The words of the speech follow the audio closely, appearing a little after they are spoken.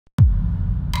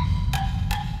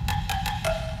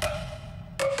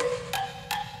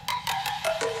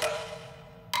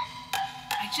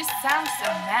sound so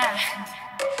mad,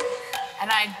 and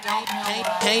I don't know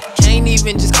why. Can't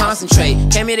even just concentrate.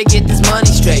 Came here to get this money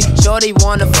straight. Shorty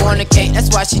wanna fornicate, that's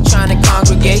why she tryna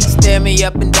congregate. Stare me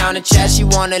up and down the chat, she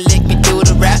wanna lick me through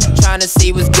the rap. Tryna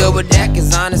see what's good with that,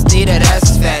 cause honestly that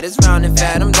ass is fat. It's round and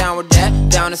fat, I'm down with that.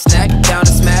 Down to snack, down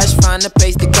to smash. Find a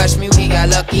place to clutch me, we got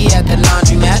lucky at the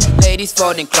laundromat. Ladies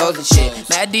folding clothes and shit,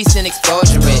 mad decent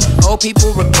exposure it. Old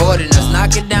people recording us,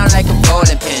 knock it down like a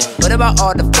bowling pin. What about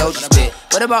all the flows you spit?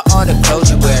 What about all the clothes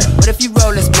you wear? What if you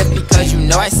roll a split because you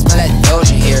know I smell that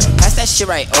doja here? Pass that shit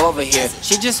right over here.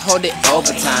 She just hold it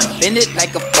overtime. Bend it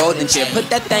like a folding chair. Put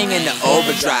that thing in the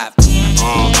overdrive.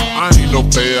 I ain't no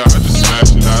player, I just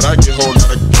smash it out. I get whole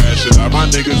lot of cash it out. My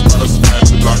niggas gotta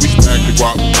smash the block. We stack the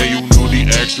guac, and you know the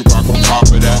extra rock on top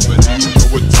of that. But you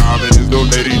know what time it is, no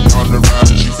lady on the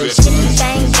ride. And she said,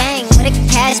 bang bang, with a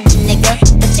cash nigga.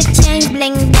 Put your chain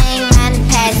bling bang, run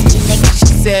past me nigga.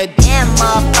 She said, damn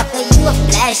motherfucker, you a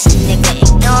flashy nigga.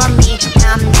 Ignore me,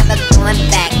 I'm never going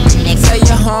back, nigga. Tell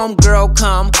your homegirl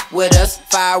come with us.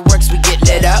 Fireworks, we get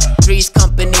lit up. Three's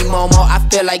company, Momo, I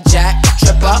feel like Jack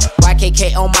Tripper.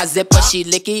 YKK on my zipper, she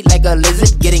licky like a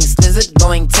lizard. Getting slizzard,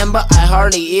 going timber, I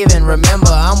hardly even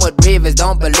remember. I'm with Brevis,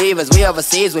 don't believe us. We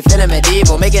overseas, we feeling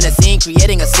medieval. Making a scene,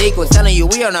 creating a sequel. Telling you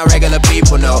we are not regular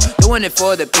people, no. Doing it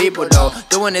for the people, though.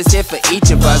 Doing this here for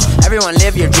each of us. Everyone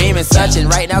live your dream and such. And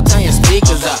right now, turn your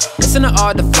speakers up. Listen to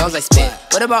all the flows I spit.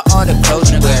 What about all the clothes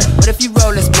you wear? What if you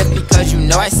roll a split because you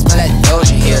know I smell that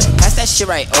doja here? Pass that shit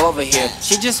right over here.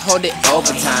 She just hold it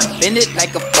overtime. Bend it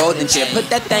like a folding chair. Put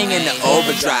that thing in the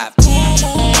overdrive.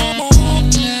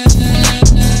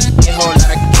 Get whole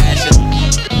lot of cash.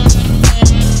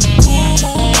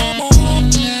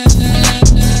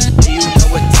 Do you know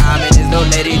what time it is? No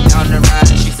lady down the ride.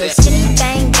 She said,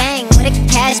 bang bang, with a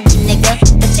cash nigga.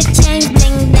 Put your chain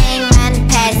bling bang, run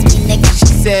past me nigga.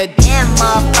 She said, damn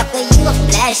motherfucker, you a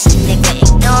flashy nigga.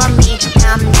 Ignore me,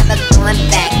 I'm never going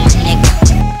back.